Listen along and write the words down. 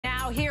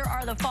here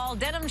are the fall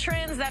denim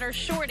trends that are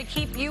sure to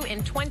keep you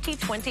in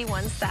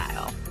 2021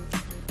 style.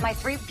 My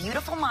three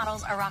beautiful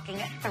models are rocking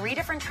three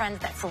different trends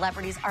that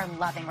celebrities are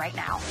loving right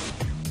now.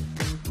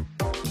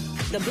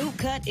 The boot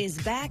cut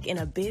is back in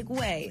a big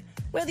way.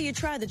 Whether you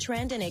try the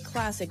trend in a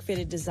classic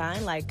fitted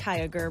design like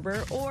Kaya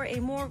Gerber or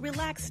a more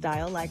relaxed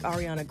style like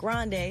Ariana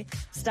Grande,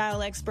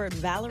 style expert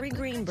Valerie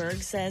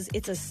Greenberg says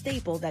it's a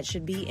staple that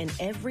should be in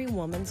every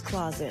woman's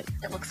closet.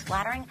 It looks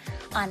flattering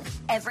on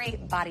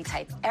every body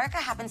type. Erica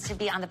happens to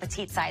be on the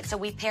petite side, so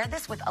we paired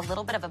this with a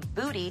little bit of a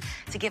bootie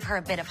to give her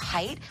a bit of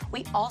height.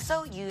 We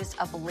also used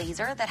a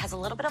blazer that has a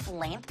little bit of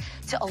length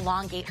to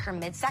elongate her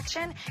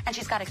midsection, and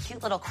she's got a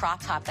cute little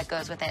crop top that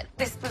goes with it.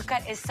 This boot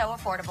cut is so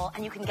affordable,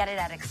 and you can get it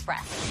at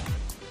Express.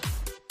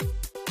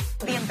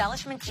 The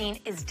embellishment jean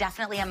is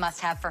definitely a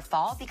must-have for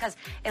fall because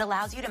it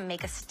allows you to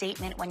make a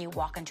statement when you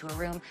walk into a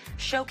room,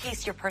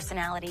 showcase your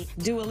personality.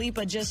 Dua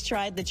Lipa just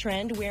tried the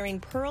trend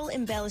wearing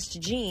pearl-embellished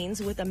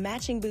jeans with a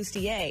matching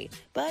bustier,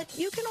 but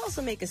you can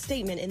also make a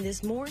statement in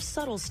this more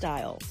subtle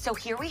style. So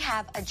here we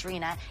have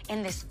Adrina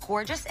in this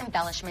gorgeous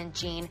embellishment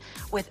jean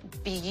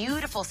with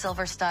beautiful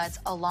silver studs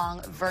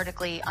along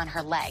vertically on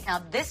her leg.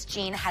 Now, this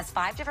jean has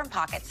 5 different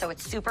pockets, so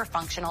it's super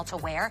functional to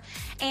wear,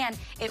 and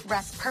it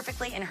rests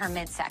perfectly in her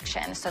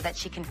midsection so that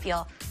she can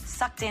feel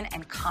sucked in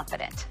and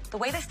confident. The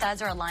way the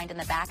studs are aligned in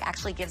the back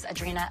actually gives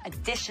Adrina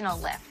additional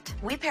lift.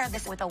 We paired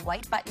this with a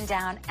white button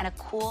down and a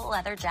cool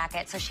leather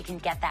jacket so she can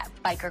get that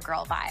biker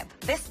girl vibe.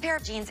 This pair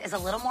of jeans is a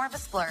little more of a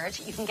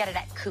splurge. You can get it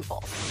at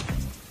Kooples.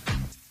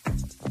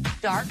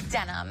 Dark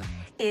denim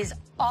is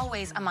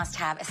always a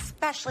must-have,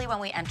 especially when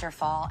we enter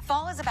fall.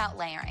 Fall is about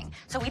layering,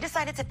 so we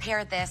decided to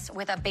pair this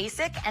with a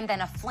basic and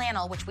then a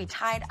flannel, which we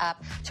tied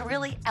up to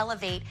really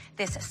elevate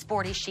this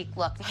sporty chic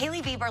look.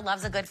 Hailey Bieber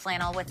loves a good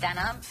flannel with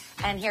denim,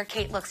 and here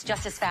Kate looks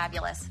just as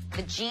fabulous.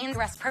 The jeans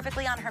rest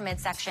perfectly on her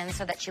midsection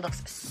so that she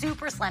looks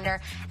super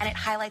slender, and it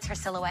highlights her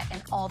silhouette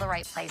in all the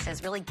right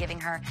places, really giving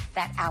her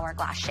that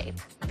hourglass shape.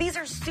 These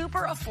are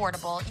super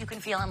affordable. You can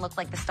feel and look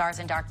like the stars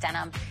in dark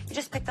denim. You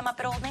just pick them up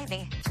at Old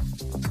Navy.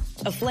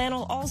 A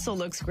flannel also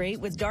looks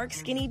great with dark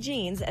skinny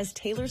jeans, as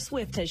Taylor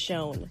Swift has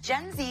shown.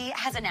 Gen Z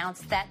has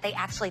announced that they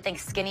actually think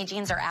skinny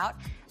jeans are out.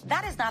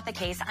 That is not the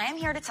case. I am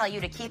here to tell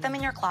you to keep them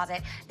in your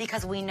closet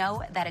because we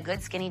know that a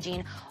good skinny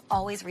jean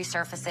always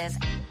resurfaces.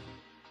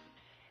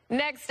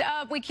 Next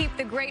up, we keep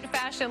the great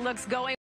fashion looks going.